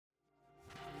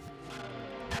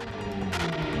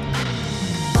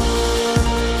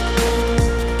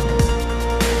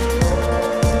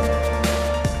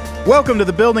Welcome to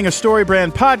the Building a Story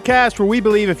Brand podcast, where we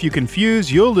believe if you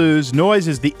confuse, you'll lose. Noise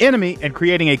is the enemy, and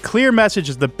creating a clear message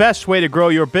is the best way to grow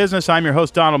your business. I'm your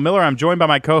host, Donald Miller. I'm joined by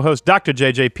my co-host, Dr.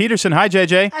 JJ Peterson. Hi,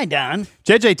 JJ. Hi, Don.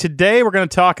 JJ, today we're going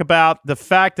to talk about the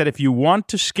fact that if you want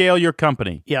to scale your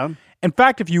company, in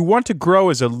fact, if you want to grow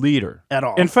as a leader, at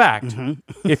all, in fact,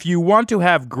 if you want to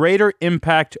have greater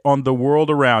impact on the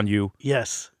world around you,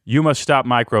 you must stop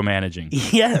micromanaging.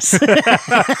 Yes.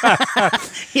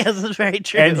 Yes, that's very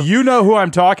true. And you know who I'm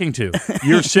talking to.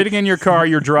 You're sitting in your car,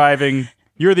 you're driving.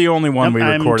 You're the only one we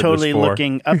recorded this for. I'm totally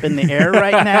looking up in the air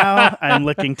right now. I'm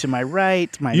looking to my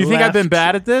right, my left. You think I've been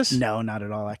bad at this? No, not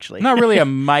at all, actually. Not really a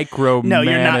micromanager. No,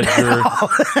 you're not at all.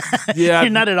 Yeah. You're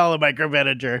not at all a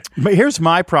micromanager. But here's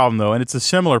my problem, though, and it's a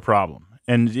similar problem.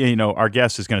 And, you know, our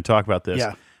guest is going to talk about this.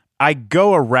 Yeah. I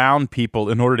go around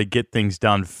people in order to get things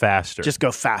done faster. Just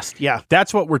go fast, yeah.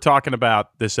 That's what we're talking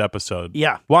about this episode.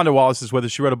 Yeah. Wanda Wallace is with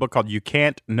us. She wrote a book called You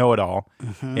Can't Know It All,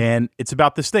 and it's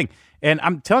about this thing. And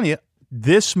I'm telling you,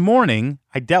 this morning,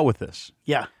 I dealt with this.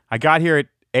 Yeah. I got here at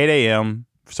 8 a.m.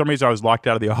 For some reason, I was locked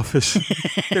out of the office.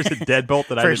 There's a deadbolt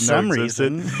that I didn't know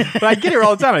existed. reason. But I get here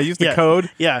all the time. I use the code,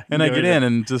 and I get in,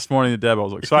 and this morning the deadbolt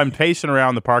was like, so I'm pacing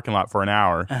around the parking lot for an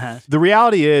hour. The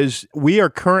reality is, we are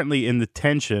currently in the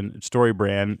tension at Story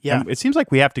Brand. Yeah. And it seems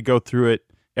like we have to go through it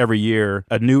every year,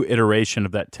 a new iteration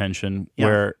of that tension,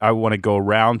 where I want to go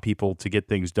around people to get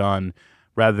things done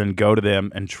rather than go to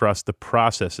them and trust the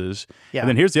processes. Yeah. And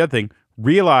then here's the other thing.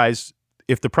 Realize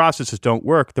if the processes don't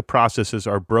work, the processes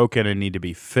are broken and need to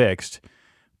be fixed.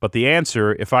 But the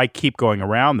answer, if I keep going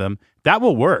around them, that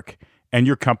will work. And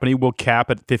your company will cap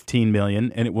at 15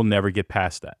 million and it will never get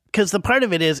past that. Because the part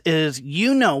of it is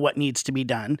you know what needs to be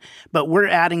done, but we're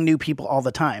adding new people all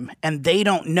the time, and they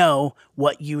don't know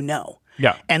what you know.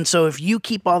 Yeah. And so if you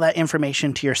keep all that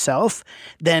information to yourself,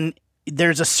 then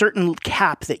there's a certain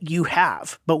cap that you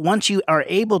have. But once you are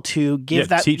able to give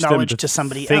that knowledge to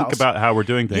somebody else. Think about how we're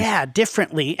doing things. Yeah,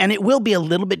 differently. And it will be a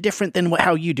little bit different than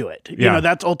how you do it. You know,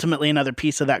 that's ultimately another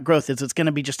piece of that growth is it's going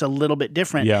to be just a little bit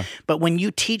different. Yeah. But when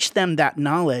you teach them that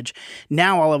knowledge,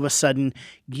 now all of a sudden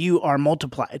you are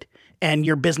multiplied and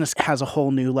your business has a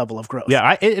whole new level of growth.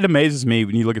 Yeah, it amazes me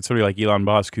when you look at somebody like Elon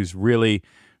Musk, who's really,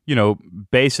 you know,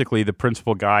 basically the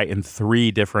principal guy in 3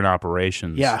 different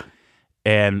operations. Yeah.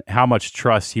 And how much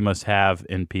trust he must have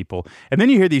in people. And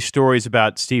then you hear these stories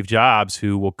about Steve Jobs,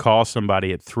 who will call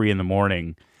somebody at 3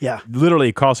 a.m. Yeah.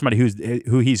 Literally call somebody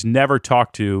who he's never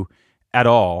talked to at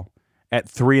all at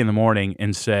 3 a.m.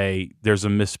 and say, there's a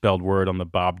misspelled word on the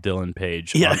Bob Dylan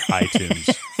page on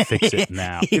iTunes. Fix it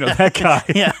now. You know, that guy.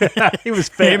 Yeah. He was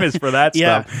famous for that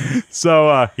stuff.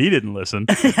 So he didn't listen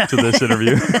to this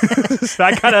interview. That's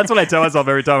what I tell myself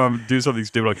every time I do something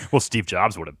stupid. Like, well, Steve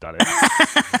Jobs would have done it.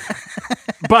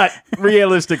 But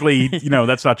realistically, you know,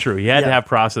 that's not true. He had to have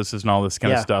processes and all this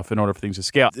kind of stuff in order for things to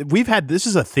scale. This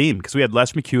is a theme because we had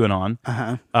Les McEwen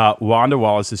on. Wanda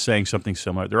Wallace is saying something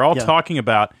similar. They're all talking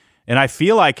about, and I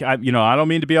feel like, I don't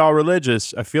mean to be all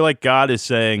religious. I feel like God is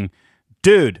saying,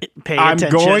 dude, I'm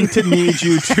going to need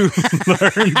you to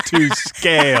learn to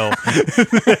scale.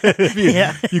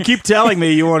 You keep telling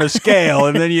me you want to scale,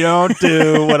 and then you don't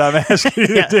do what I'm asking you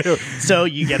to do. So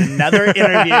you get another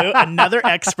interview, another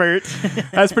expert.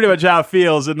 That's pretty much how it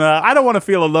feels. And I don't want to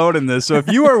feel alone in this. So if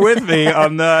you are with me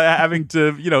on having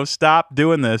to, stop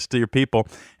doing this to your people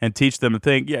and teach them to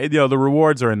think, the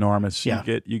rewards are enormous. Yeah.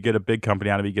 You get a big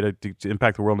company out of it. You get to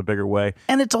impact the world in a bigger way.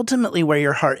 And it's ultimately where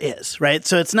your heart is, right?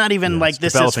 So it's not even like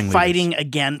this is fighting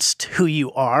against who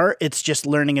you are. It's just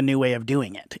learning a new way of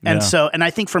doing it. And and I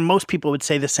think for most people would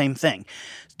say the same thing.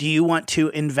 Do you want to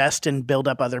invest and build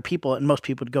up other people? And most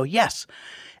people would go, yes.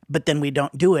 But then we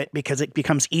don't do it because it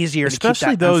becomes easier to keep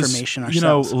that information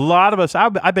ourselves. A lot of us, I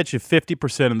bet you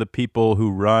 50% of the people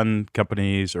who run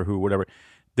companies or who whatever,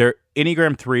 they're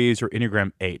Enneagram 3s or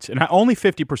Enneagram 8s. And only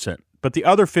 50%. But the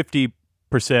other 50%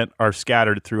 are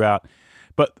scattered throughout.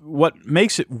 But what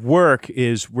makes it work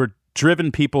is we're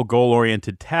driven people,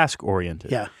 goal-oriented,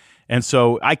 task-oriented. Yeah. And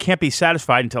so I can't be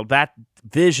satisfied until that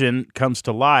vision comes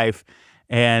to life.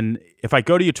 And if I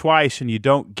go to you twice and you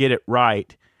don't get it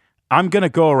right, I'm going to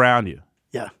go around you.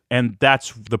 Yeah. And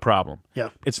that's the problem. Yeah.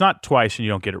 It's not twice and you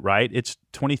don't get it right. It's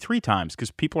 23 times because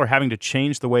people are having to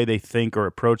change the way they think or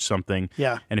approach something.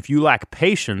 Yeah. And if you lack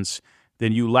patience,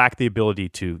 then you lack the ability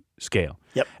to scale.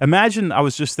 Yep. Imagine, I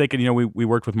was just thinking, we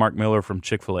worked with Mark Miller from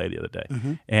Chick-fil-A the other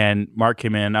day, and Mark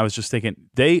came in. I was just thinking,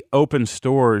 they open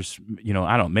stores, I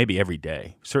don't know, maybe every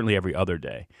day, certainly every other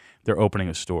day, they're opening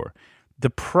a store. The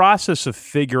process of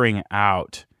figuring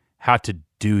out how to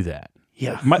do that.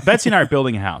 Yeah. Betsy and I are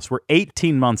building a house. We're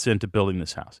 18 months into building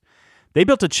this house. They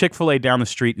built a Chick-fil-A down the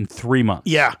street in 3 months.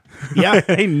 Yeah.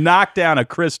 They knocked down a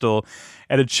Krystal,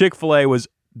 and a Chick-fil-A was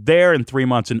there in 3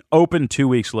 months and opened 2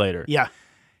 weeks later. Yeah.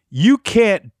 You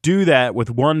can't do that with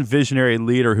one visionary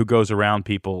leader who goes around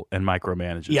people and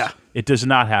micromanages. Yeah. It does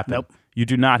not happen. Nope. You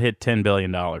do not hit $10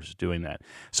 billion doing that.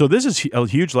 So this is a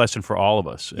huge lesson for all of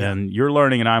us. Yeah. And you're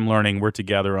learning and I'm learning. We're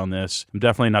together on this. I'm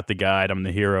definitely not the guide. I'm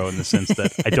the hero in the sense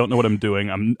that I don't know what I'm doing.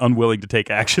 I'm unwilling to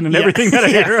take action in everything that a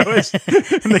hero is.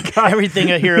 And the guy, everything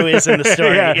a hero is in the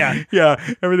story. Yeah.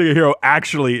 Everything a hero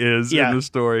actually is in the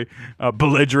story.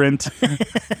 Belligerent,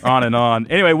 on and on.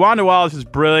 Anyway, Wanda Wallace is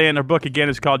brilliant. Her book, again,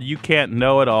 is called You Can't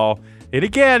Know It All. And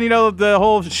again, the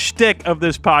whole shtick of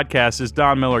this podcast is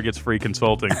Don Miller gets free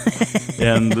consulting.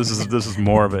 And this is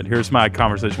more of it. Here's my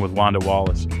conversation with Wanda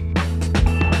Wallace.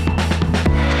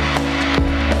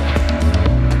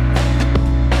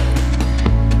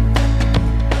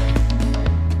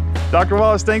 Dr.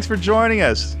 Wallace, thanks for joining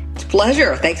us. It's a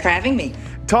pleasure. Thanks for having me.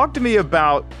 Talk to me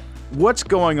about what's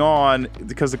going on,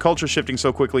 because the culture is shifting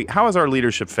so quickly. How is our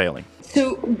leadership failing?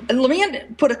 So let me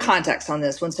put a context on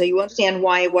this one so you understand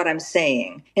what I'm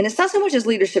saying. And it's not so much as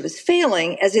leadership is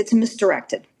failing as it's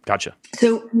misdirected. Gotcha.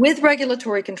 So with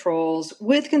regulatory controls,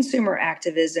 with consumer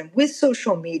activism, with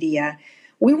social media,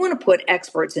 we want to put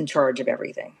experts in charge of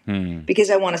everything because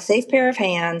I want a safe pair of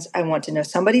hands. I want to know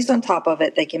somebody's on top of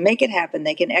it. They can make it happen.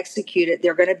 They can execute it.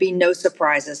 There are going to be no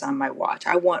surprises on my watch.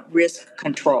 I want risk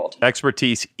controlled.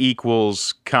 Expertise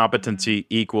equals competency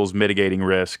equals mitigating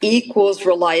risk. Equals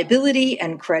reliability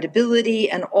and credibility,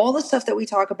 and all the stuff that we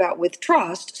talk about with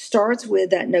trust starts with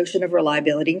that notion of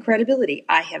reliability and credibility.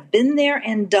 I have been there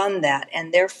and done that,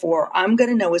 and therefore I'm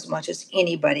going to know as much as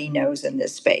anybody knows in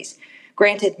this space.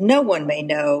 Granted, no one may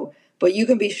know, but you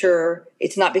can be sure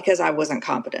it's not because I wasn't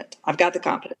competent. I've got the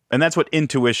competence. And that's what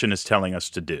intuition is telling us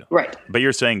to do. Right. But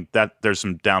you're saying that there's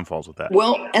some downfalls with that.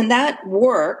 Well, and that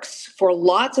works for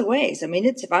lots of ways. I mean,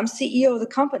 if I'm CEO of the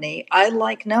company, I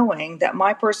like knowing that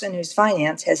my person who's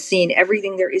finance has seen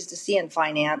everything there is to see in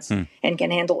finance and can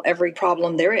handle every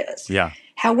problem there is. Yeah.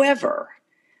 However,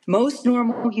 most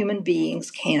normal human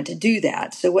beings can't do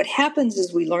that. So what happens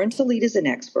is we learn to lead as an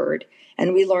expert,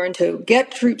 and we learn to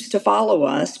get troops to follow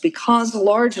us because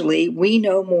largely we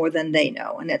know more than they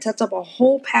know. And it sets up a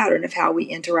whole pattern of how we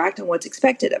interact and what's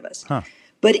expected of us.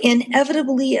 But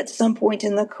inevitably, at some point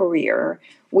in the career,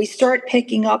 we start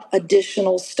picking up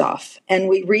additional stuff and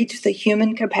we reach the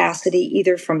human capacity,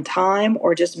 either from time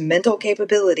or just mental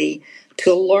capability,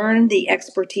 to learn the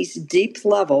expertise deep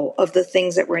level of the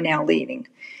things that we're now leading.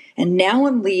 And now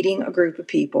I'm leading a group of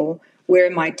people where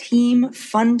my team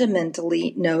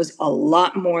fundamentally knows a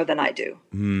lot more than I do.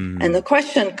 And the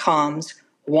question comes,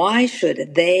 why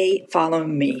should they follow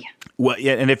me? Well,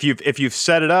 yeah, and if you've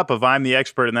set it up of I'm the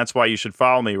expert and that's why you should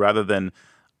follow me, rather than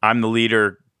I'm the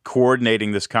leader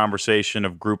coordinating this conversation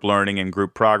of group learning and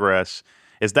group progress,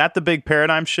 is that the big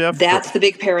paradigm shift? That's the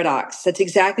big paradox. That's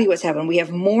exactly what's happened. We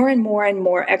have more and more and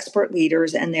more expert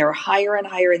leaders, and they're higher and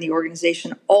higher in the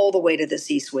organization all the way to the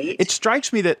C-suite. It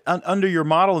strikes me that under your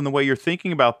model and the way you're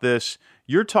thinking about this,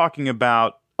 you're talking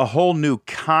about a whole new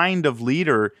kind of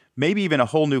leader, maybe even a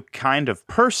whole new kind of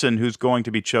person who's going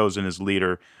to be chosen as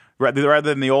leader, rather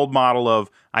than the old model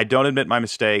of I don't admit my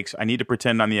mistakes, I need to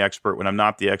pretend I'm the expert when I'm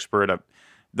not the expert.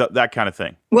 That kind of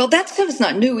thing. Well, that stuff is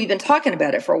not new. We've been talking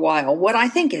about it for a while. What I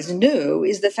think is new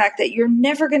is the fact that you're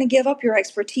never going to give up your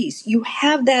expertise. You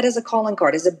have that as a calling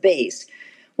card, as a base.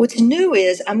 What's new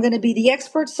is I'm going to be the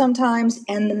expert sometimes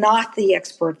and not the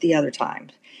expert the other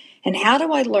times. And how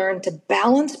do I learn to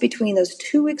balance between those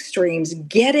two extremes,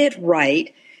 get it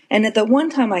right, and at the one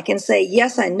time I can say,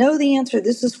 yes, I know the answer,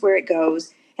 this is where it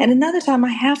goes, and another time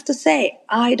I have to say,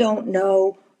 I don't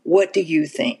know, what do you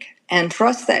think? And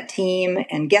trust that team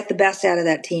and get the best out of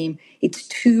that team. It's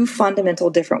two fundamental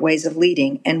different ways of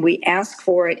leading, and we ask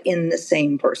for it in the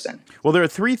same person. Well, there are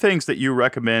three things that you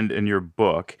recommend in your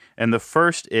book, and the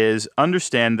first is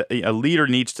understand that a leader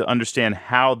needs to understand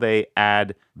how they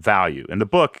add value. And the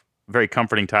book, very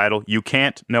comforting title, You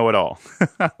Can't Know It All.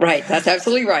 Right, that's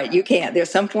absolutely right. You can't. There's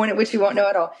some point at which you won't know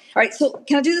it all. All right, so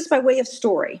can I do this by way of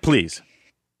story? Please.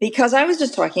 Because I was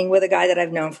just talking with a guy that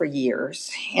I've known for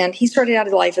years, and he started out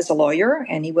his life as a lawyer,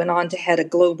 and he went on to head a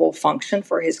global function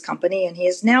for his company, and he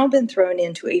has now been thrown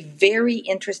into a very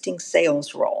interesting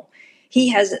sales role. He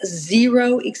has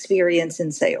zero experience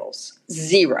in sales.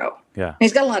 Zero. Yeah.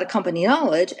 He's got a lot of company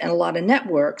knowledge and a lot of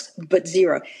networks, but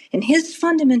zero. And his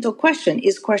fundamental question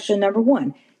is question number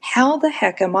one. How the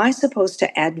heck am I supposed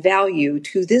to add value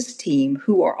to this team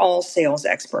who are all sales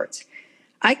experts?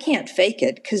 I can't fake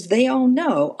it because they all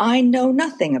know I know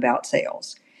nothing about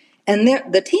sales. And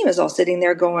the team is all sitting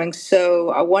there going, so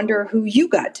I wonder who you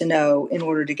got to know in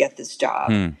order to get this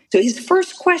job. So his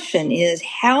first question is,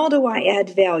 how do I add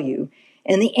value?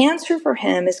 And the answer for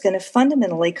him is going to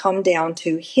fundamentally come down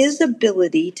to his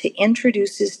ability to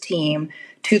introduce his team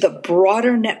to the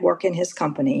broader network in his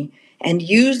company and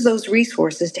use those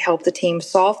resources to help the team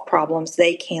solve problems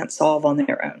they can't solve on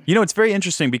their own. You know, it's very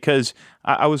interesting because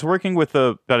I was working with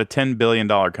about a $10 billion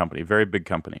company, very big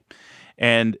company.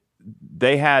 And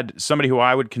they had somebody who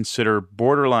I would consider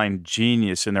borderline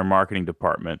genius in their marketing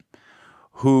department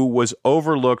who was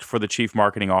overlooked for the chief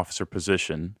marketing officer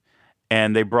position.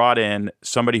 And they brought in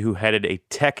somebody who headed a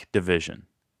tech division.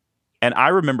 And I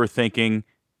remember thinking,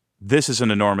 this is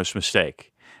an enormous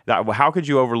mistake. How could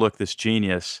you overlook this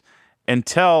genius?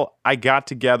 Until I got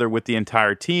together with the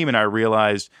entire team and I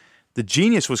realized the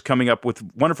genius was coming up with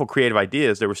wonderful creative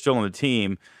ideas. They were still on the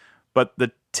team. But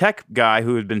the tech guy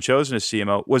who had been chosen as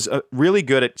CMO was really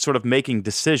good at sort of making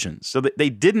decisions. So that they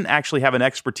didn't actually have an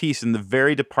expertise in the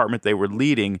very department they were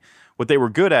leading. What they were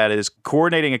good at is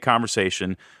coordinating a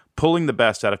conversation, pulling the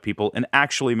best out of people, and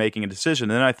actually making a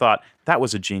decision. And then I thought, that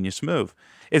was a genius move.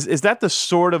 Is that the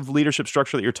sort of leadership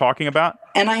structure that you're talking about?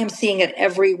 And I am seeing it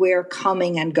everywhere,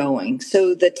 coming and going.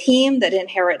 So the team that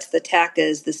inherits the tech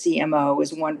as the CMO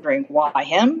is wondering why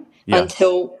him,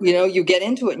 until you get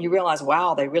into it and you realize,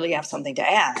 wow, they really have something to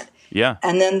add. Yeah.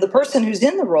 And then the person who's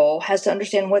in the role has to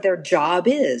understand what their job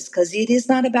is, because it is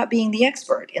not about being the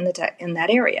expert in that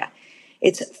area.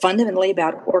 It's fundamentally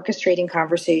about orchestrating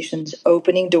conversations,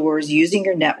 opening doors, using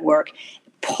your network,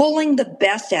 pulling the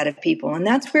best out of people. And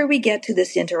that's where we get to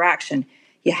this interaction.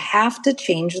 You have to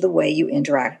change the way you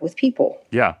interact with people.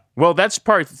 Yeah. Well, that's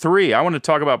part 3. I want to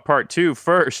talk about part 2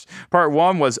 first. Part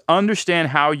 1 was understand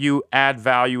how you add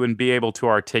value and be able to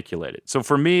articulate it. So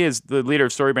for me as the leader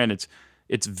of StoryBrand,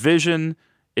 it's vision,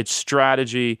 it's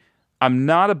strategy. I'm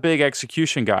not a big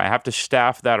execution guy. I have to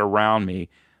staff that around me.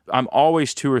 I'm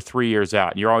always 2 or 3 years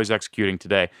out, and you're always executing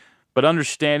today. But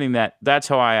understanding that, that's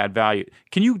how I add value.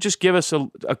 Can you just give us a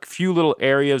few little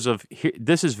areas of,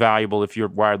 this is valuable if you're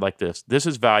wired like this. This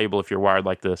is valuable if you're wired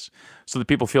like this, so that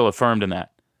people feel affirmed in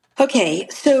that? Okay,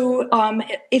 so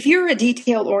if you're a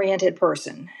detail-oriented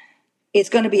person, it's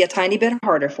going to be a tiny bit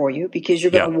harder for you because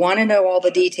you're going to want to know all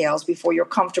the details before you're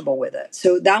comfortable with it.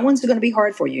 So that one's going to be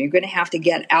hard for you. You're going to have to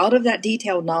get out of that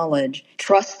detailed knowledge,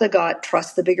 trust the gut,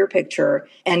 trust the bigger picture,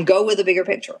 and go with the bigger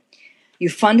picture. You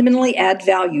fundamentally add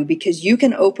value because you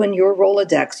can open your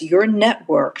Rolodex, your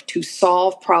network, to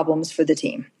solve problems for the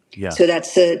team. Yeah. So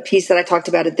that's the piece that I talked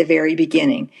about at the very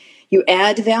beginning. You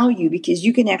add value because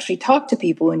you can actually talk to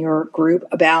people in your group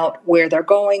about where they're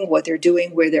going, what they're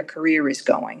doing, where their career is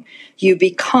going. You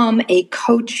become a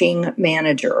coaching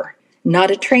manager,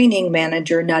 not a training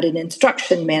manager, not an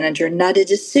instruction manager, not a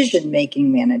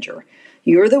decision-making manager.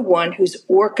 You're the one who's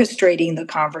orchestrating the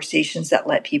conversations that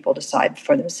let people decide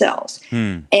for themselves.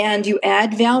 And you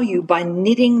add value by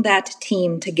knitting that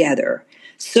team together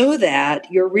so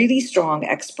that your really strong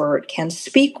expert can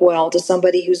speak well to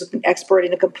somebody who's an expert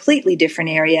in a completely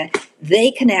different area. They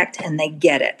connect and they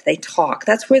get it. They talk.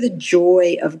 That's where the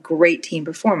joy of great team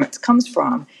performance comes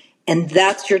from. And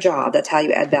that's your job. That's how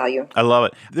you add value. I love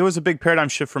it. There was a big paradigm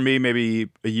shift for me maybe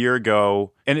a year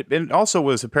ago. And it also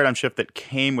was a paradigm shift that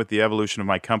came with the evolution of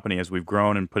my company as we've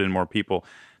grown and put in more people.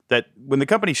 That when the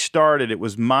company started, it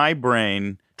was my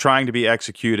brain trying to be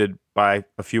executed by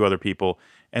a few other people.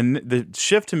 And the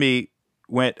shift to me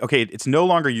went, okay, it's no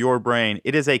longer your brain.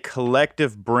 It is a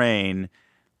collective brain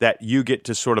that you get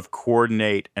to sort of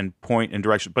coordinate and point in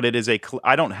direction. But it is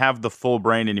I don't have the full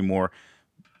brain anymore.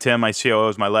 Tim, my COO,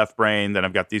 is my left brain. Then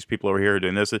I've got these people over here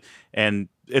doing this. And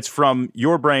it's from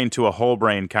your brain to a whole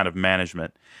brain kind of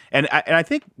management. And I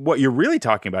think what you're really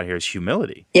talking about here is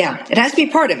humility. Yeah, it has to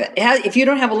be part of it. If you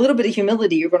don't have a little bit of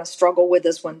humility, you're going to struggle with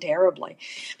this one terribly.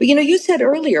 But, you said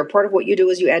earlier, part of what you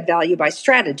do is you add value by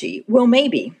strategy. Well,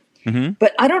 maybe. Mm-hmm.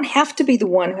 But I don't have to be the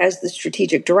one who has the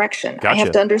strategic direction. Gotcha. I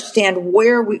have to understand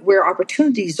where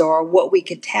opportunities are, what we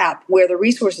could tap, where the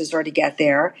resources are to get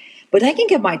there. But I can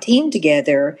get my team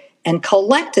together, and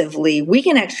collectively, we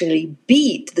can actually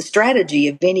beat the strategy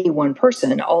of any one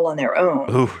person all on their own.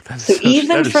 Ooh, so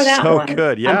even for that so one,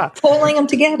 good. Yeah. I'm pulling them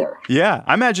together. Yeah.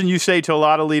 I imagine you say to a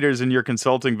lot of leaders in your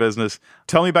consulting business,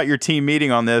 tell me about your team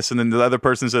meeting on this. And then the other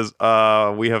person says,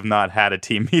 we have not had a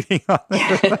team meeting on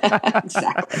this.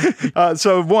 Exactly.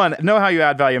 So 1, know how you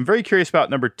add value. I'm very curious about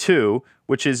number 2,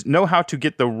 which is know how to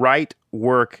get the right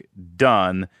work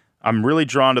done. I'm really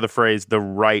drawn to the phrase, the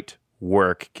right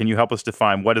work. Can you help us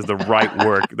define what is the right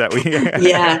work that we...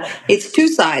 Yeah, it's 2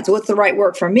 sides. What's the right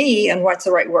work for me and what's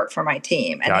the right work for my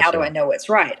team? And Gotcha. How do I know it's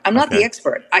right? I'm not the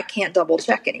expert. I can't double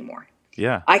check anymore.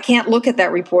 Yeah. I can't look at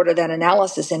that report or that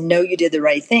analysis and know you did the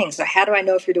right thing. So how do I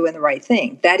know if you're doing the right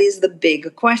thing? That is the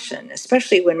big question,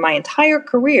 especially when my entire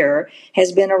career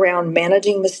has been around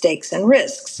managing mistakes and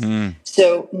risks.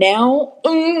 So now,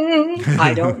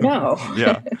 I don't know.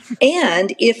 Yeah.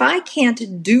 And if I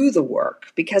can't do the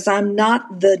work because I'm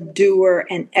not the doer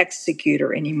and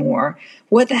executor anymore,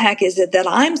 what the heck is it that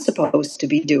I'm supposed to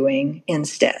be doing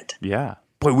instead? Yeah.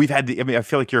 Boy, I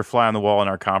feel like you're a fly on the wall in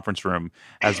our conference room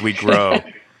as we grow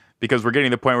because we're getting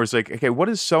to the point where it's like, okay, what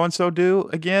does so-and-so do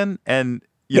again? And,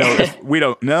 if we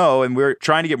don't know, and we're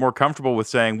trying to get more comfortable with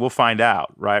saying, we'll find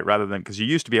out, right? Rather than, because you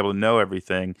used to be able to know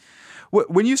everything.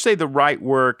 When you say the right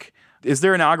work, is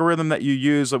there an algorithm that you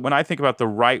use? When I think about the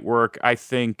right work, I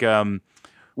think,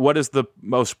 what is the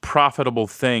most profitable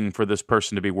thing for this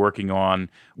person to be working on?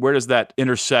 Where does that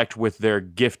intersect with their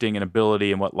gifting and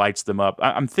ability and what lights them up?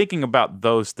 I'm thinking about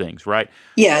those things, right?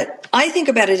 Yeah, I think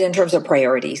about it in terms of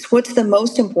priorities. What's the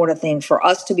most important thing for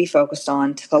us to be focused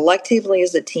on collectively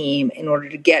as a team in order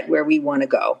to get where we want to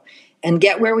go? And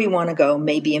get where we want to go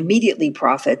may be immediately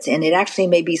profits, and it actually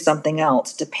may be something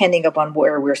else, depending upon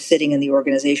where we're sitting in the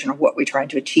organization or what we're trying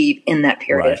to achieve in that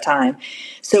period of time.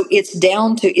 So it's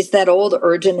that old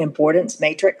urgent importance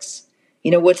matrix.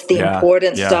 What's the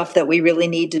important stuff that we really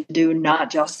need to do,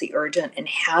 not just the urgent? And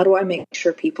how do I make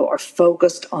sure people are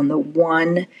focused on the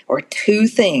one or two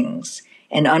things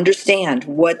and understand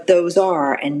what those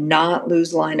are and not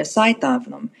lose line of sight of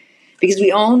them? Because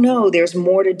we all know there's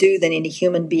more to do than any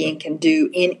human being can do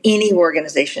in any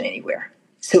organization anywhere.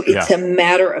 So it's a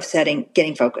matter of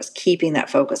getting focused, keeping that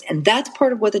focus. And that's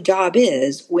part of what the job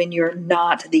is when you're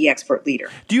not the expert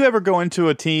leader. Do you ever go into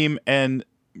a team and,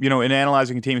 in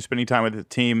analyzing a team, spending time with the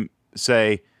team,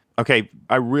 say, okay,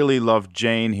 I really love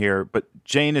Jane here, but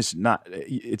Jane is not,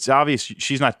 it's obvious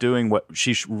she's not doing what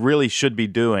she really should be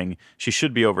doing. She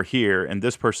should be over here, and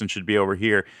this person should be over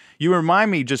here. You remind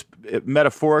me just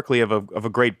metaphorically of a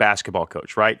great basketball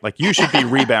coach, right? Like, you should be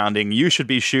rebounding. You should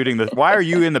be shooting. Why are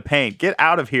you in the paint? Get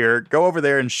out of here. Go over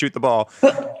there and shoot the ball.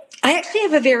 I actually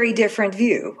have a very different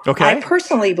view. Okay. I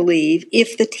personally believe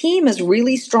if the team is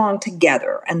really strong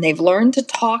together and they've learned to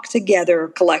talk together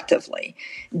collectively,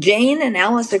 Jane and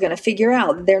Alice are going to figure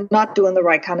out they're not doing the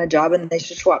right kind of job and they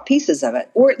should swap pieces of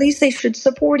it. Or at least they should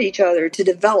support each other to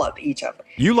develop each other.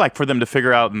 You like for them to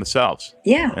figure out themselves.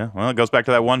 Yeah. Well, it goes back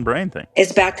to that one brain thing.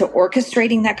 It's back to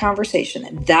orchestrating that conversation.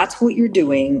 And that's what you're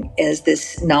doing as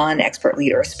this non-expert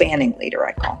leader, a spanning leader,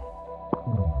 I call.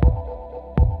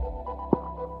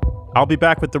 I'll be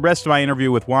back with the rest of my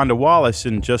interview with Wanda Wallace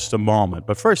in just a moment.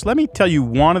 But first, let me tell you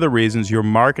one of the reasons your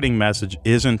marketing message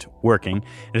isn't working.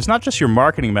 And it's not just your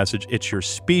marketing message, it's your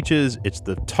speeches, it's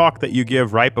the talk that you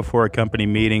give right before a company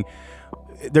meeting.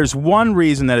 There's one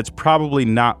reason that it's probably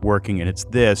not working, and it's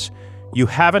this. You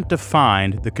haven't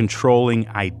defined the controlling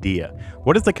idea.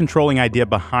 What is the controlling idea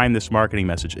behind this marketing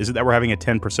message? Is it that we're having a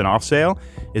 10% off sale?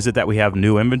 Is it that we have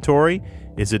new inventory?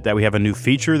 Is it that we have a new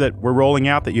feature that we're rolling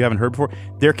out that you haven't heard before?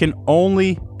 There can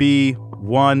only be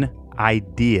one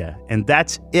idea, and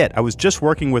that's it. I was just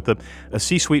working with a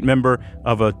C-suite member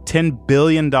of a $10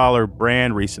 billion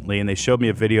brand recently, and they showed me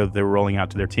a video that they were rolling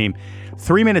out to their team.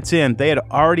 3 minutes in, they had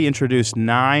already introduced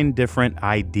 9 different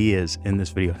ideas in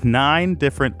this video. 9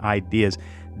 different ideas.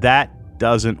 That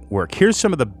doesn't work. Here's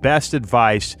some of the best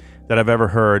advice that I've ever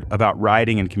heard about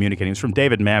writing and communicating. It's from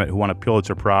David Mamet, who won a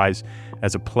Pulitzer Prize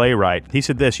as a playwright. He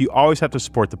said this: you always have to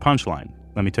support the punchline.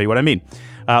 Let me tell you what I mean.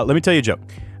 Let me tell you a joke.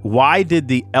 Why did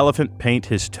the elephant paint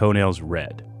his toenails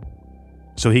red?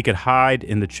 So he could hide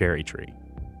in the cherry tree.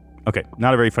 Okay,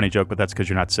 not a very funny joke, but that's because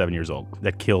you're not 7 years old.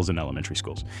 That kills in elementary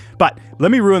schools. But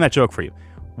let me ruin that joke for you.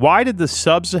 Why did the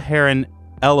sub-Saharan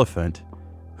elephant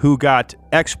who got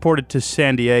exported to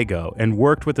San Diego and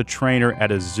worked with a trainer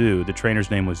at a zoo, the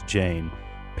trainer's name was Jane,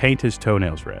 paint his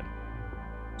toenails red?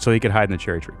 So he could hide in the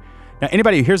cherry tree. Now,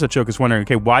 anybody who hears that joke is wondering,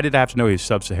 okay, why did I have to know he was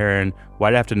sub-Saharan? Why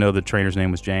did I have to know the trainer's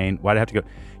name was Jane? Why did I have to go?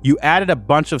 You added a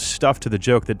bunch of stuff to the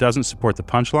joke that doesn't support the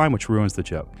punchline, which ruins the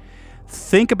joke.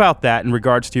 Think about that in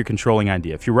regards to your controlling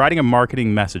idea. If you're writing a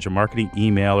marketing message, a marketing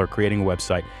email, or creating a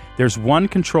website, there's one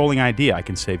controlling idea. I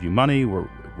can save you money. We're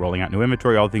rolling out new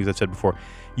inventory, all the things I said before.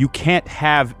 You can't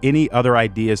have any other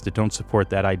ideas that don't support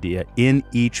that idea in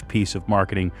each piece of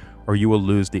marketing, or you will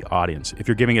lose the audience. If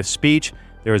you're giving a speech,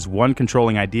 there is one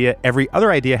controlling idea. Every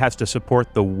other idea has to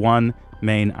support the one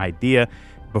main idea.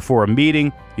 Before a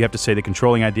meeting, you have to say the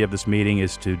controlling idea of this meeting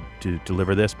is to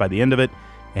deliver this by the end of it,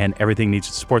 and everything needs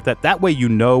to support that. That way you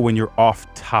know when you're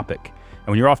off topic. And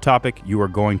when you're off topic, you are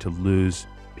going to lose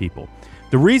people.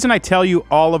 The reason I tell you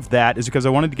all of that is because I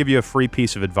wanted to give you a free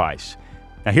piece of advice.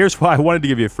 Now, here's why I wanted to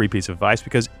give you a free piece of advice,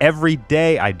 because every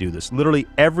day I do this. Literally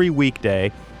every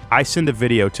weekday, I send a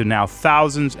video to now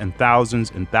thousands and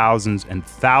thousands and thousands and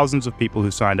thousands of people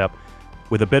who signed up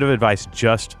with a bit of advice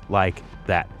just like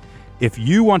that. If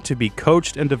you want to be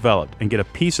coached and developed and get a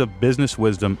piece of business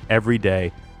wisdom every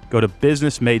day, go to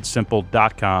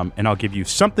businessmadesimple.com and I'll give you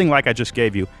something like I just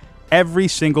gave you every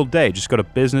single day. Just go to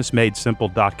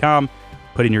businessmadesimple.com,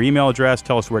 put in your email address,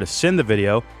 tell us where to send the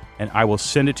video, and I will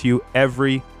send it to you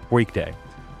every weekday.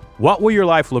 What will your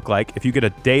life look like if you get a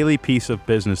daily piece of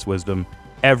business wisdom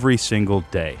every single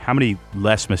day? How many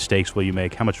less mistakes will you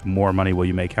make? How much more money will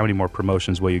you make? How many more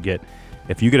promotions will you get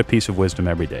if you get a piece of wisdom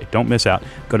every day? Don't miss out.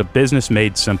 Go to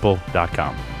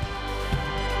businessmadesimple.com.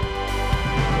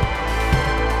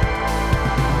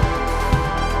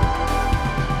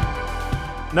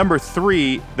 Number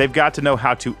 3, they've got to know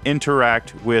how to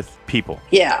interact with people.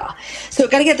 Yeah. So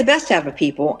got to get the best out of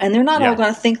people. And they're not all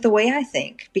going to think the way I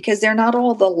think, because they're not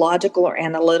all the logical or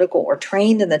analytical or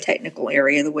trained in the technical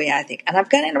area the way I think. And I've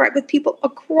got to interact with people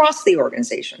across the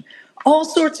organization. All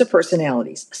sorts of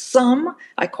personalities. Some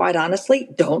I quite honestly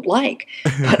don't like,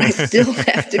 but I still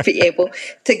have to be able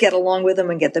to get along with them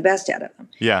and get the best out of them.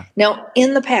 Yeah. Now,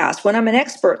 in the past, when I'm an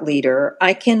expert leader,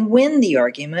 I can win the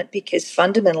argument because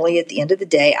fundamentally at the end of the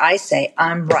day, I say,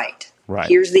 I'm right. Right.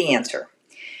 Here's the answer.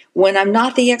 When I'm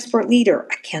not the expert leader,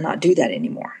 I cannot do that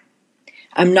anymore.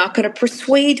 I'm not going to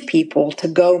persuade people to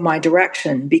go my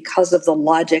direction because of the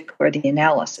logic or the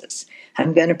analysis.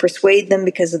 I'm going to persuade them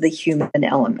because of the human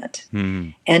element.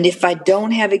 And if I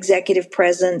don't have executive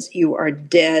presence, you are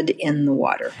dead in the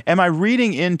water. Am I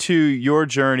reading into your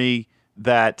journey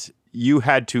that you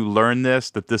had to learn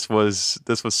this, that this was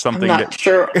something I'm not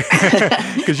sure.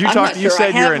 Because you said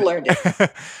I have learned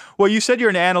it. Well, you said you're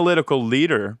an analytical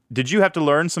leader. Did you have to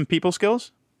learn some people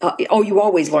skills? You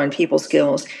always learn people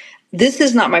skills. This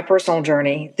is not my personal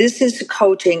journey. This is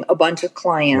coaching a bunch of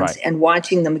clients and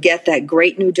watching them get that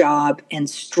great new job and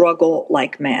struggle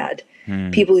like mad.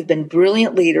 People who've been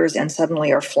brilliant leaders and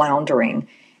suddenly are floundering.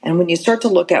 And when you start to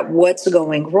look at what's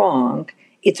going wrong,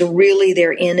 it's really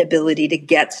their inability to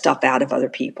get stuff out of other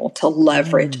people, to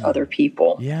leverage other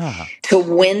people, to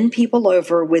win people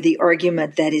over with the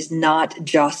argument that is not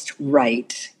just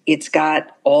right. It's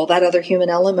got all that other human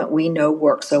element we know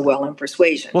works so well in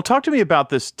persuasion. Well, talk to me about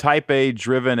this type A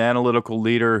driven analytical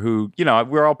leader who,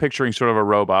 we're all picturing sort of a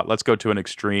robot. Let's go to an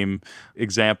extreme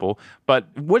example. But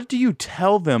what do you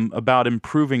tell them about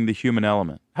improving the human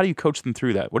element? How do you coach them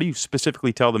through that? What do you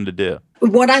specifically tell them to do?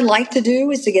 What I like to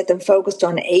do is to get them focused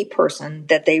on a person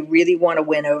that they really want to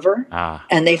win over.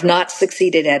 And they've not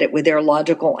succeeded at it with their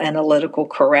logical, analytical,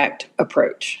 correct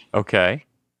approach. Okay.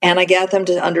 And I get them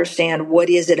to understand what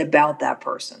is it about that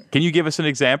person. Can you give us an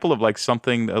example of like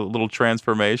something, a little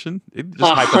transformation? Just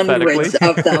hypothetically. Hundreds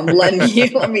of them. Let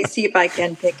me see if I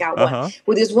can pick out one.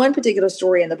 Well, there's one particular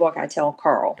story in the book I tell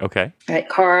Carl. Okay. Right,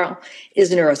 Carl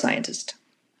is a neuroscientist.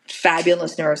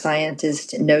 Fabulous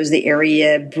neuroscientist, knows the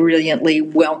area brilliantly,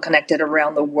 well connected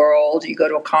around the world. You go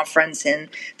to a conference and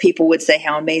people would say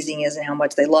how amazing he is and how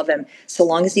much they love him, so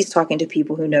long as he's talking to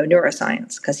people who know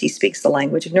neuroscience, because he speaks the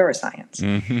language of neuroscience.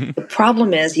 The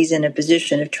problem is he's in a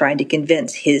position of trying to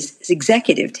convince his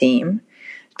executive team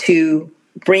to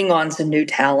bring on some new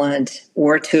talent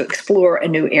or to explore a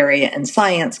new area in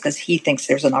science because he thinks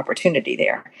there's an opportunity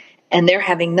there. And they're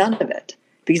having none of it,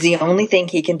 because the only thing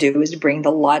he can do is bring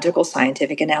the logical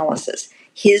scientific analysis.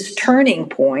 His turning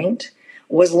point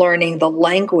was learning the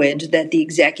language that the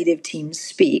executive team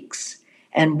speaks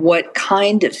and what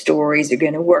kind of stories are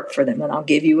going to work for them. And I'll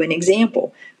give you an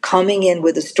example. Coming in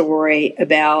with a story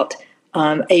about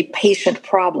a patient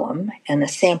problem and a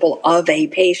sample of a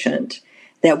patient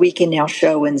that we can now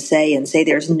show and say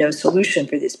there's no solution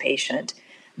for this patient,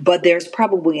 but there's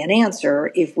probably an answer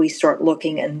if we start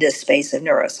looking in this space of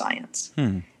neuroscience.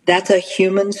 That's a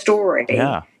human story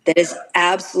that is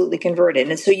absolutely converted.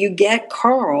 And so you get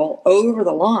Carl over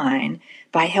the line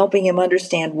by helping him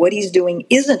understand what he's doing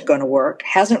isn't going to work,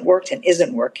 hasn't worked and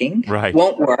isn't working,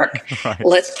 won't work.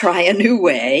 Let's try a new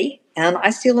way. And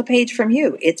I steal a page from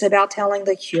you. It's about telling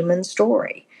the human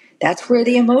story. That's where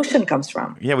the emotion comes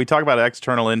from. Yeah, we talk about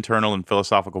external, internal, and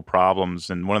philosophical problems.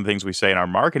 And one of the things we say in our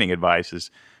marketing advice is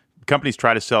companies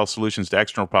try to sell solutions to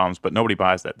external problems, but nobody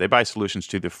buys that. They buy solutions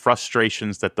to the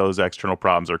frustrations that those external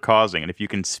problems are causing. And if you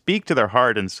can speak to their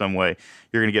heart in some way,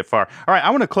 you're going to get far. All right, I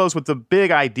want to close with the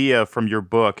big idea from your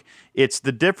book. It's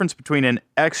the difference between an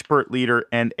expert leader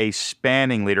and a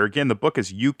spanning leader. Again, the book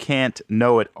is You Can't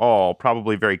Know It All,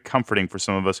 probably very comforting for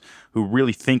some of us who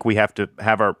really think we have to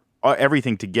have our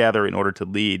everything together in order to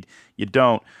lead. You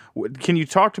don't. Can you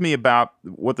talk to me about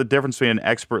what the difference between an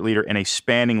expert leader and a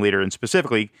spanning leader, and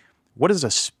specifically, what is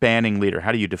a spanning leader?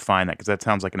 How do you define that? Because that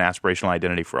sounds like an aspirational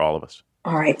identity for all of us.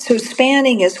 All right. So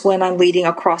spanning is when I'm leading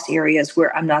across areas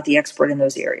where I'm not the expert in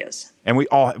those areas. And we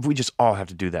just all have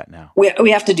to do that now.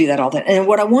 We have to do that all the time. And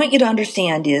what I want you to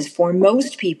understand is for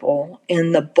most people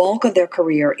in the bulk of their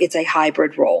career, it's a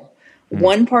hybrid role.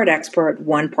 One part expert,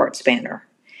 one part spanner.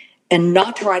 And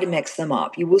not try to mix them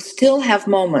up. You will still have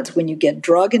moments when you get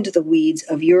drug into the weeds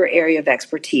of your area of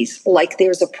expertise. Like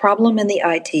there's a problem in the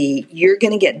IT, you're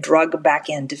going to get drug back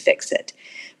in to fix it.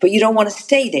 But you don't want to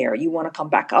stay there. You want to come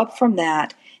back up from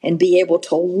that and be able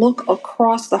to look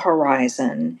across the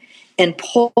horizon and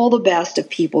pull the best of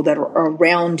people that are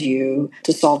around you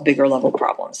to solve bigger level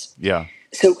problems. Yeah.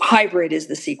 So hybrid is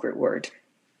the secret word.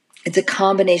 It's a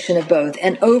combination of both.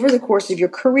 And over the course of your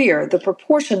career, the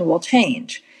proportion will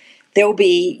change. There'll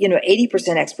be,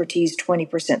 80% expertise,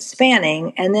 20%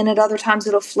 spanning, and then at other times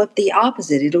it'll flip the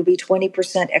opposite. It'll be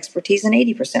 20% expertise and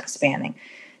 80% spanning,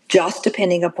 just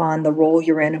depending upon the role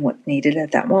you're in and what's needed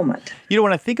at that moment.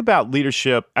 When I think about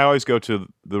leadership, I always go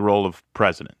to the role of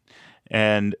president.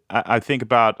 And I think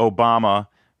about Obama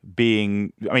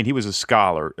being, he was a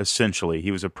scholar, essentially.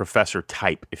 He was a professor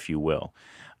type, if you will.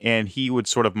 And he would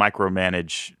sort of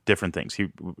micromanage different things. He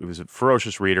was a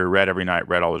ferocious reader, read every night,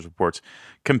 read all his reports.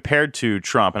 Compared to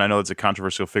Trump, and I know it's a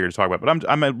controversial figure to talk about, but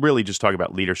I'm really just talking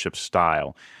about leadership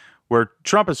style, where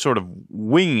Trump is sort of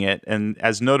winging it, and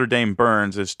as Notre Dame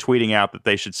burns is tweeting out that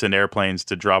they should send airplanes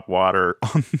to drop water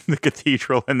on the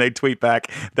cathedral, and they tweet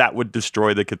back, that would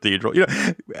destroy the cathedral.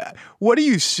 What do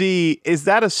you see? Is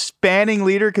that a spanning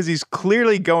leader? Because he's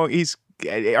clearly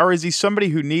or is he somebody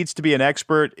who needs to be an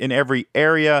expert in every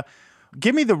area?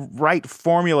 Give me the right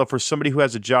formula for somebody who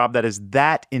has a job that is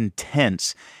that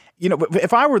intense.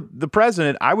 If I were the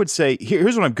president, I would say,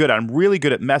 here's what I'm good at. I'm really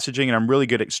good at messaging and I'm really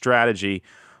good at strategy.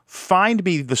 Find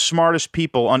me the smartest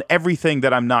people on everything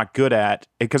that I'm not good at,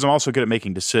 because I'm also good at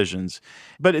making decisions.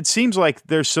 But it seems like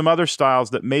there's some other styles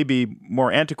that may be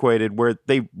more antiquated where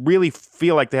they really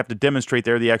feel like they have to demonstrate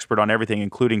they're the expert on everything,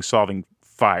 including solving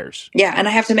fires. Yeah, and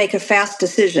I have to make a fast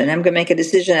decision. I'm going to make a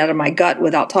decision out of my gut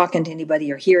without talking to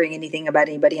anybody or hearing anything about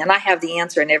anybody. And I have the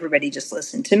answer, and everybody just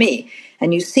listen to me.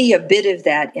 And you see a bit of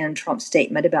that in Trump's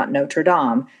statement about Notre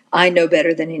Dame. I know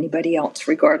better than anybody else,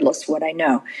 regardless what I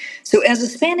know. So as a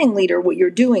spanning leader, what you're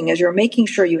doing is you're making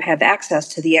sure you have access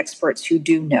to the experts who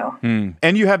do know.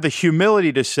 And you have the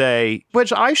humility to say,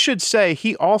 which I should say,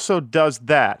 he also does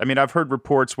that. I've heard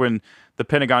reports when the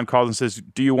Pentagon calls and says,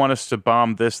 do you want us to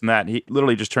bomb this and that? And he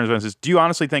literally just turns around and says, do you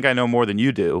honestly think I know more than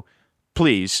you do?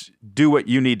 Please do what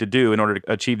you need to do in order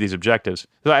to achieve these objectives.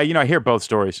 So I hear both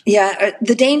stories. Yeah,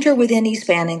 the danger with any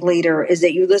spanning leader is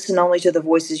that you listen only to the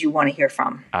voices you want to hear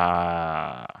from.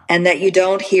 And that you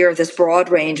don't hear this broad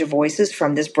range of voices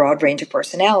from this broad range of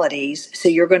personalities. So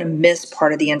you're going to miss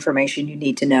part of the information you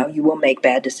need to know. You will make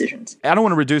bad decisions. I don't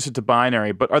want to reduce it to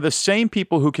binary, but are the same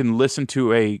people who can listen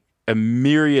to a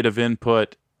myriad of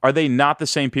input, are they not the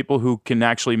same people who can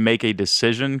actually make a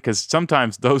decision? Because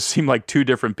sometimes those seem like two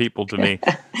different people to me.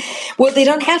 Well, they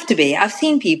don't have to be. I've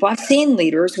seen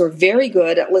leaders who are very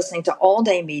good at listening to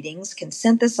all-day meetings, can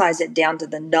synthesize it down to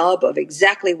the nub of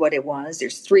exactly what it was.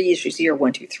 There's 3 issues here,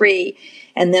 1, 2, 3,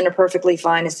 and then are perfectly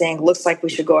fine at saying, looks like we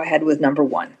should go ahead with number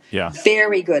 1. Yeah.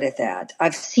 Very good at that.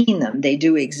 I've seen them. They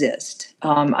do exist.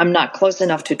 I'm not close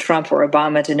enough to Trump or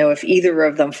Obama to know if either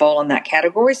of them fall in that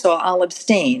category, so I'll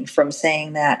abstain from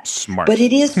saying that. Smart. But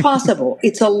it is possible.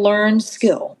 It's a learned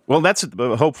skill. Well, that's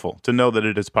hopeful to know that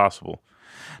it is possible.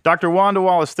 Dr. Wanda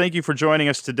Wallace, thank you for joining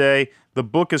us today. The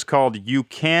book is called You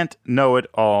Can't Know It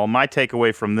All. My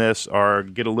takeaway from this are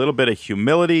get a little bit of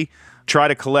humility, try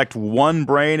to collect one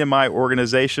brain in my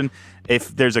organization.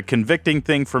 If there's a convicting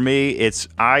thing for me, it's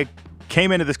I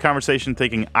came into this conversation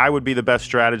thinking I would be the best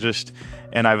strategist,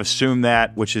 and I've assumed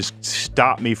that, which has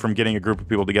stopped me from getting a group of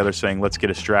people together saying, let's get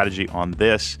a strategy on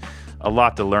this. A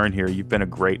lot to learn here. You've been a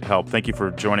great help. Thank you for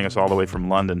joining us all the way from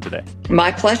London today.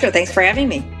 My pleasure. Thanks for having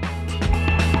me.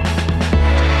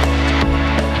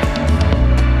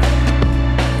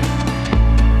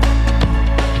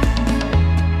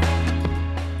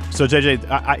 So,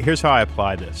 JJ, here's how I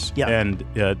apply this. Yeah. And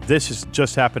this has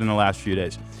just happened in the last few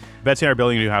days. Betsy and I are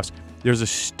building a new house. There's a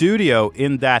studio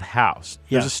in that house.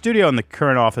 There's a studio in the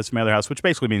current office in my other house, which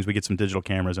basically means we get some digital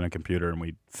cameras and a computer and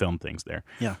we film things there.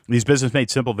 Yeah. These business-made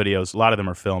simple videos, a lot of them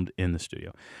are filmed in the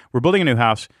studio. We're building a new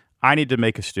house. I need to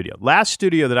make a studio. Last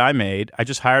studio that I made, I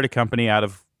just hired a company out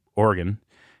of Oregon.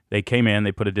 They came in,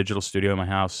 they put a digital studio in my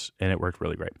house, and it worked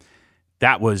really great.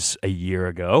 That was a year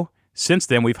ago. since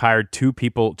then, we've hired 2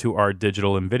 people to our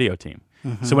digital and video team.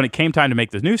 Mm-hmm. So when it came time to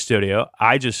make the new studio,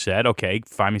 I just said, okay,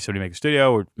 find me somebody to make a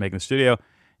studio. We're making the studio.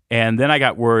 And then I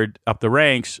got word up the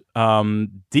ranks,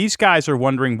 these guys are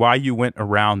wondering why you went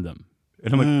around them.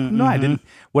 And I'm like, no, I didn't.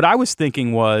 What I was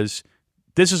thinking was,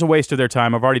 this is a waste of their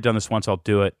time. I've already done this once. I'll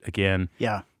do it again.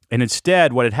 Yeah. And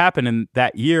instead, what had happened in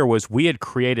that year was we had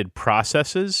created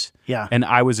processes, and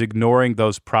I was ignoring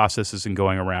those processes and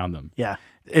going around them. Yeah.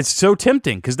 It's so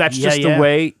tempting because that's just the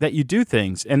way that you do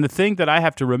things. And the thing that I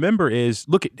have to remember is,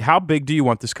 look, at how big do you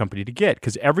want this company to get?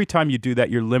 Because every time you do that,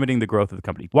 you're limiting the growth of the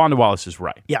company. Wanda Wallace is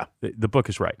right. Yeah. The book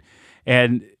is right.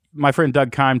 And my friend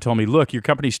Doug Keim told me, look, your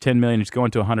company's 10 million, it's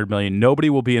going to 100 million. Nobody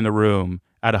will be in the room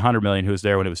at 100 million who was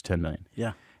there when it was 10 million.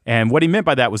 Yeah. And what he meant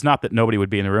by that was not that nobody would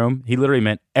be in the room. He literally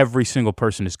meant every single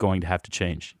person is going to have to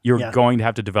change. You're going to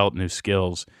have to develop new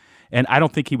skills. And I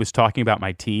don't think he was talking about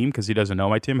my team because he doesn't know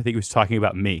my team. I think he was talking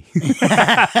about me.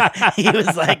 He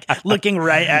was like looking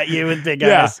right at you with big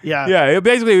eyes. Yeah.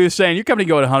 Basically, he was saying, your company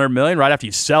go to 100 million right after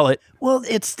you sell it. Well,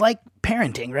 it's like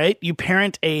parenting, right? You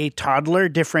parent a toddler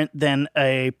different than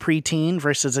a preteen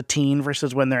versus a teen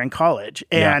versus when they're in college.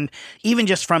 And even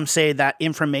just from, say, that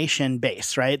information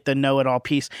base, right? The know-it-all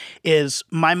piece is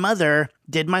my mother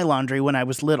did my laundry when I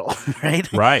was little,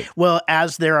 right? Right. Well,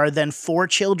 as there are then 4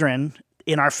 children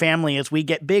in our family as we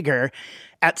get bigger,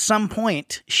 at some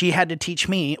point, she had to teach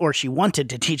me, or she wanted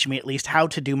to teach me at least, how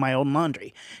to do my own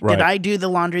laundry. Right. Did I do the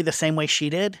laundry the same way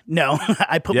she did? No.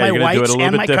 I put my whites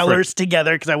and my colors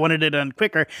together because I wanted it done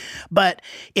quicker. But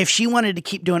if she wanted to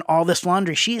keep doing all this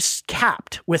laundry, she is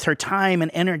capped with her time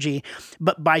and energy.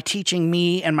 But by teaching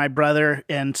me and my brother,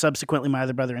 and subsequently my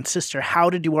other brother and sister,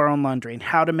 how to do our own laundry and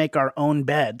how to make our own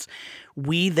beds,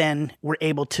 we then were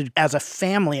able to, as a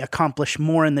family, accomplish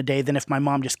more in the day than if my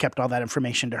mom just kept all that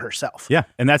information to herself. Yeah,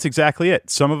 and that's exactly it.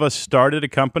 Some of us started a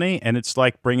company, and it's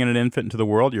like bringing an infant into the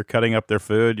world. You're cutting up their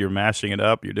food, you're mashing it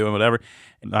up, you're doing whatever.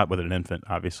 Not with an infant,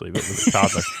 obviously, but with a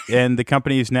toddler. And the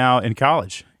company is now in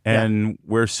college, and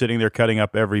we're sitting there cutting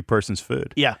up every person's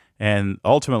food. Yeah. And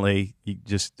ultimately,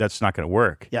 that's not going to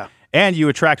work. Yeah. And you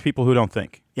attract people who don't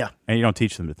think. Yeah. And you don't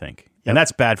teach them to think. And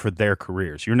that's bad for their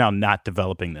careers. You're now not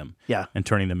developing them and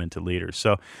turning them into leaders.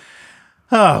 So,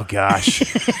 oh gosh,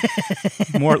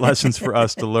 more lessons for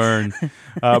us to learn.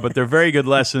 But they're very good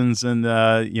lessons, and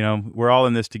we're all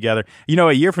in this together.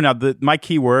 A year from now,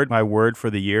 my word for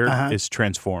the year is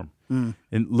transform. And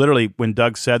literally, when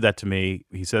Doug said that to me,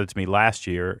 he said it to me last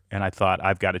year, and I thought,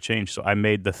 I've got to change. So I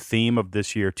made the theme of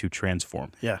this year to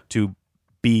transform, to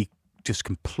be just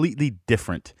completely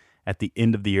different at the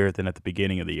end of the year than at the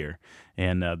beginning of the year.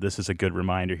 And this is a good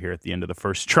reminder here at the end of the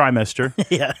first trimester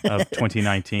of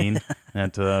 2019.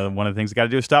 And one of the things I got to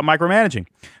do is stop micromanaging.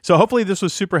 So hopefully this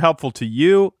was super helpful to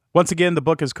you. Once again, the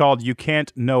book is called You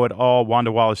Can't Know It All.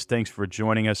 Wanda Wallace, thanks for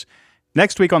joining us.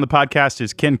 Next week on the podcast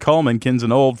is Ken Coleman. Ken's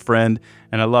an old friend,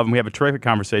 and I love him. We have a terrific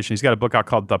conversation. He's got a book out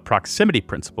called The Proximity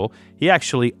Principle. He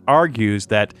actually argues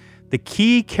that the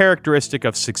key characteristic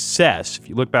of success, if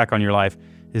you look back on your life,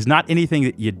 is not anything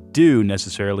that you do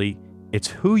necessarily, it's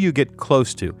who you get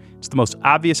close to. It's the most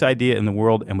obvious idea in the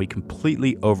world, and we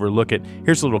completely overlook it.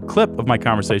 Here's a little clip of my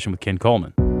conversation with Ken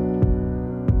Coleman.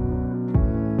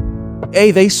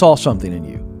 They saw something in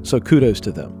you, so kudos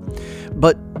to them.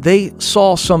 But they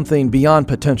saw something beyond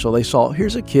potential. They saw,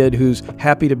 here's a kid who's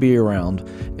happy to be around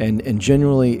and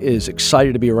genuinely is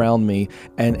excited to be around me,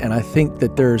 and I think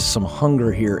that there's some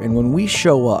hunger here. And when we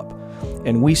show up,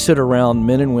 and we sit around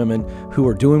men and women who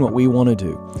are doing what we want to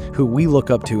do, who we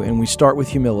look up to, and we start with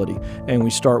humility, and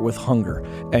we start with hunger,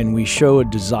 and we show a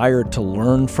desire to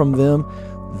learn from them,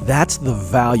 that's the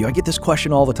value. I get this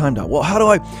question all the time, Doc. Well, how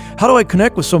do I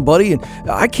connect with somebody and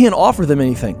I can't offer them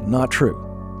anything? Not true.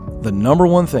 The number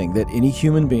one thing that any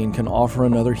human being can offer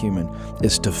another human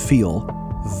is to feel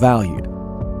valued.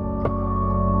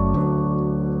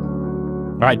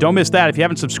 All right, don't miss that. If you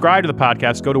haven't subscribed to the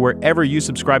podcast, go to wherever you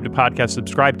subscribe to podcasts.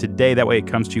 Subscribe today. That way it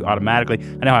comes to you automatically.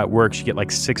 I know how it works. You get like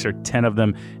 6 or 10 of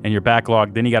them in your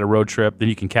backlog. Then you got a road trip. Then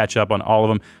you can catch up on all of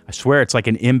them. I swear it's like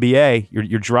an MBA.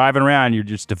 You're driving around. You're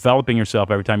just developing yourself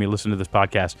every time you listen to this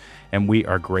podcast, and we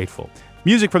are grateful.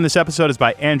 Music from this episode is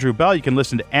by Andrew Bell. You can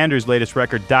listen to Andrew's latest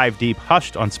record, Dive Deep,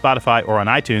 Hushed, on Spotify or on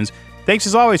iTunes. Thanks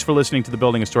as always for listening to the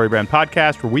Building a Story Brand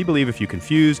podcast, where we believe if you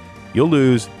confuse, you'll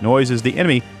lose, noise is the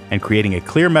enemy, and creating a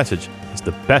clear message is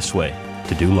the best way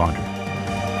to do laundry.